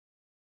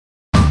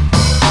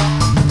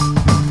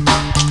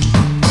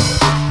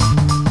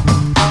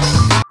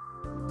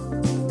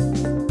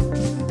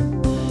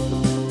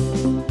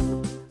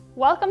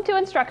Welcome to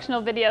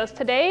instructional videos.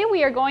 Today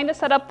we are going to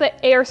set up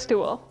the air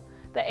stool.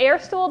 The air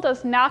stool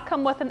does not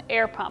come with an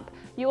air pump.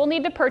 You will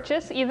need to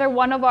purchase either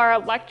one of our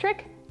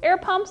electric air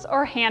pumps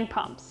or hand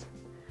pumps.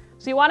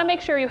 So you want to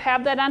make sure you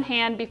have that on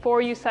hand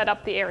before you set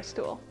up the air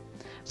stool.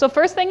 So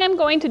first thing I'm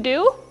going to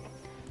do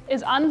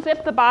is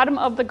unzip the bottom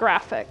of the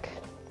graphic.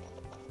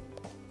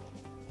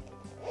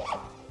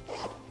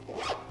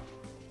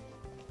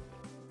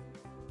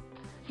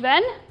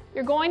 Then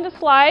you're going to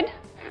slide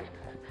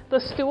the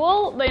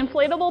stool, the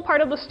inflatable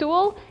part of the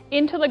stool,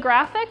 into the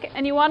graphic,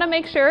 and you want to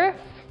make sure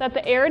that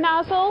the air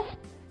nozzle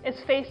is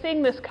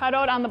facing this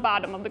cutout on the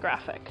bottom of the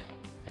graphic.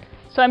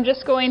 So I'm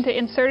just going to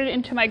insert it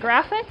into my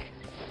graphic.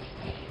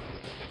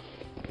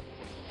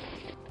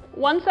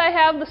 Once I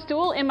have the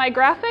stool in my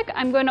graphic,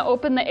 I'm going to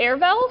open the air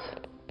valve,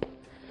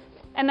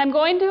 and I'm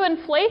going to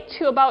inflate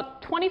to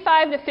about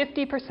 25 to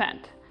 50%,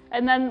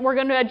 and then we're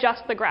going to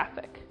adjust the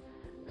graphic.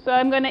 So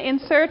I'm going to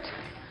insert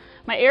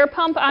my air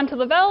pump onto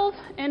the valve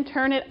and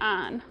turn it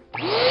on.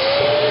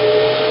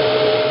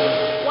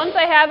 Once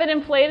I have it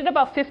inflated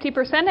about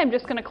 50%, I'm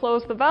just going to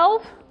close the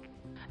valve,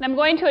 and I'm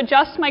going to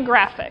adjust my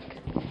graphic.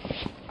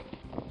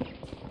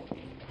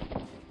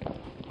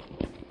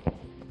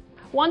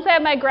 Once I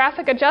have my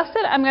graphic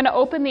adjusted, I'm going to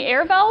open the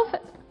air valve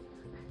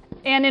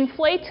and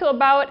inflate to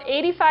about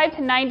 85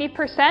 to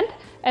 90%,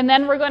 and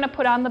then we're going to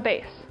put on the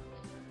base.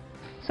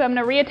 So I'm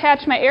going to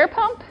reattach my air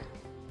pump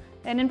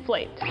and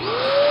inflate.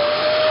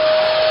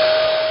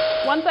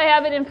 Once I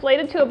have it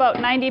inflated to about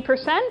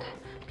 90%, I'm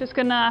just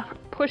going to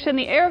push in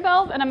the air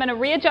valve, and I'm going to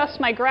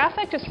readjust my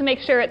graphic just to make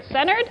sure it's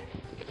centered.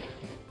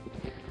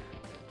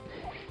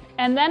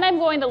 And then I'm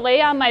going to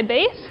lay on my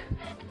base.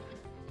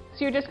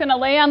 So you're just going to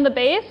lay on the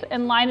base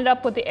and line it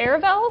up with the air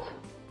valve,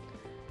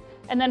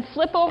 and then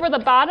flip over the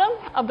bottom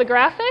of the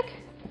graphic,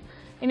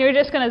 and you're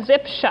just going to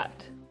zip shut.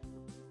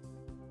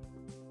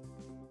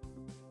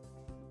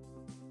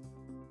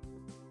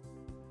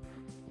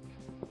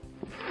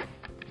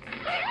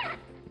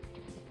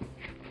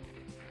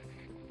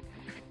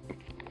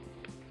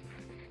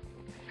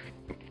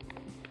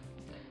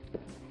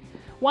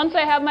 Once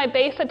I have my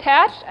base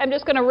attached, I'm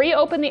just going to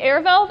reopen the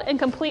air valve and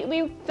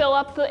completely fill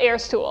up the air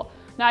stool.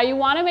 Now you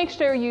want to make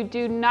sure you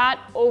do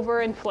not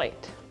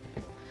overinflate.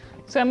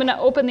 So I'm going to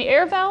open the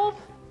air valve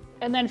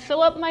and then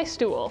fill up my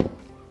stool.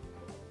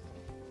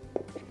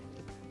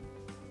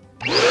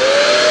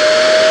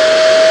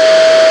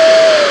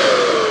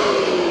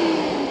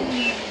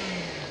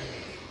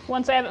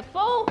 Once I have it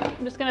full,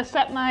 I'm just going to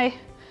set my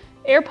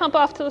air pump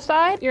off to the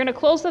side. You're going to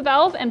close the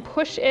valve and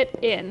push it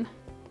in.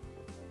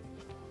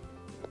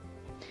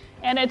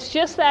 And it's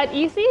just that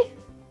easy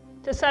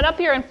to set up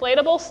your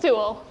inflatable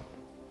stool.